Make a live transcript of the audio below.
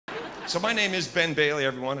So my name is Ben Bailey,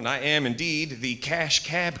 everyone, and I am indeed the cash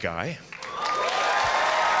cab guy.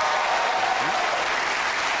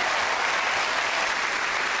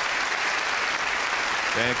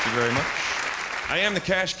 Thank you very much. I am the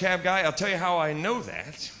cash cab guy. I'll tell you how I know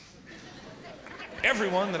that.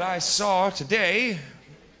 Everyone that I saw today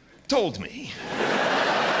told me.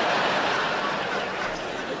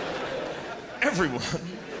 Everyone.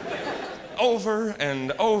 Over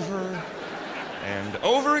and over and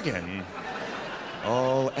over again.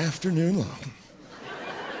 All afternoon long.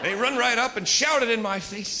 They run right up and shout it in my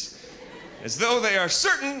face as though they are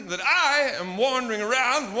certain that I am wandering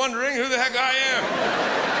around wondering who the heck I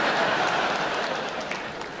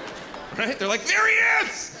am. Right? They're like, there he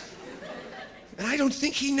is! And I don't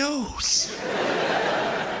think he knows.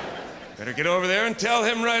 Better get over there and tell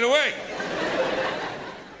him right away.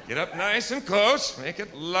 Get up nice and close, make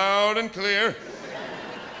it loud and clear.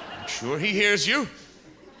 I'm sure he hears you.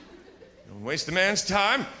 Don't waste the man's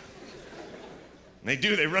time. And they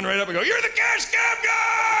do, they run right up and go, you're the cash cab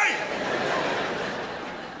guy!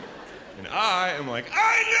 And I am like,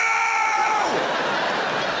 I know!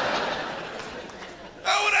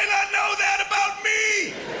 How would I not know that about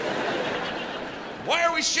me? Why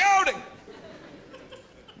are we shouting?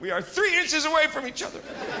 We are 3 inches away from each other.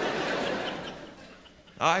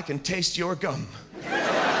 I can taste your gum.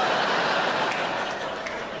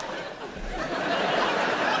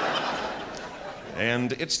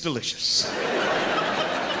 And it's delicious.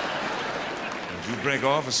 Would you break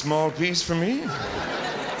off a small piece for me?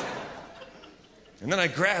 And then I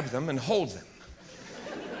grab them and hold them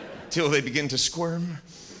until they begin to squirm.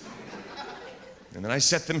 And then I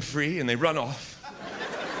set them free and they run off.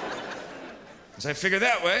 Because I figure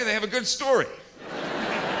that way they have a good story.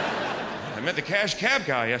 I met the cash cab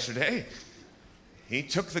guy yesterday. He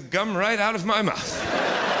took the gum right out of my mouth.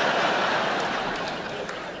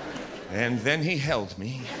 And then he held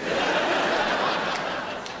me.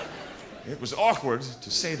 It was awkward,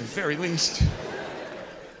 to say the very least.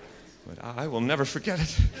 But I will never forget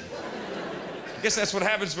it. I guess that's what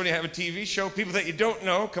happens when you have a TV show. People that you don't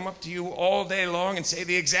know come up to you all day long and say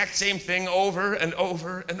the exact same thing over and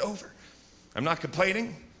over and over. I'm not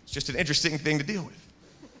complaining. It's just an interesting thing to deal with.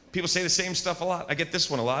 People say the same stuff a lot. I get this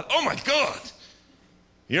one a lot. Oh my God!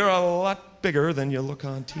 You're a lot bigger than you look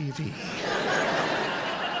on TV.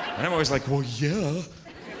 And I'm always like, well, yeah.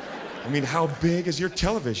 I mean, how big is your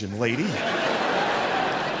television, lady?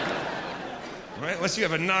 Right? Unless you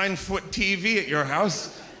have a 9-foot TV at your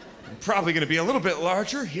house, I'm probably going to be a little bit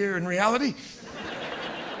larger here in reality.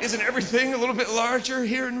 Isn't everything a little bit larger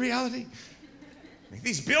here in reality? Like,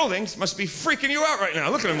 these buildings must be freaking you out right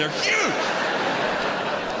now. Look at them, they're huge.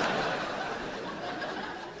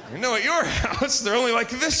 You know, at your house, they're only like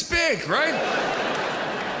this big, right?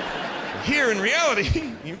 Here in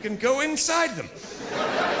reality, you can go inside them.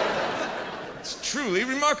 It's truly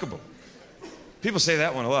remarkable. People say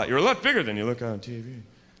that one a lot. You're a lot bigger than you look on TV.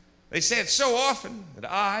 They say it so often that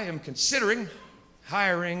I am considering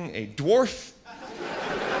hiring a dwarf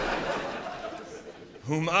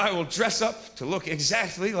whom I will dress up to look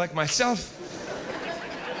exactly like myself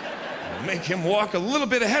and make him walk a little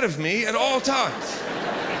bit ahead of me at all times.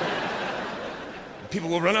 And people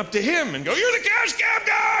will run up to him and go, you're the cash cab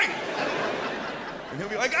guy! And he'll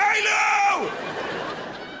be like, I know!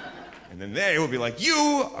 And then they will be like,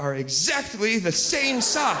 you are exactly the same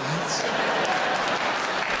size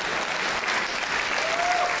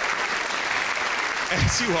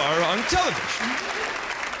as you are on television.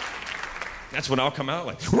 That's when I'll come out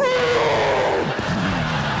like,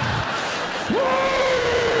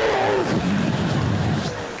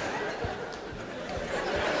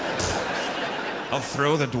 I'll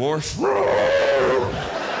throw the dwarf.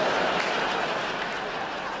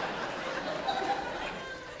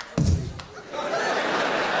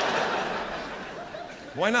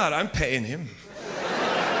 Why not? I'm paying him.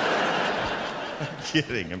 I'm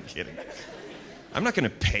kidding. I'm not going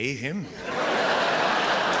to pay him.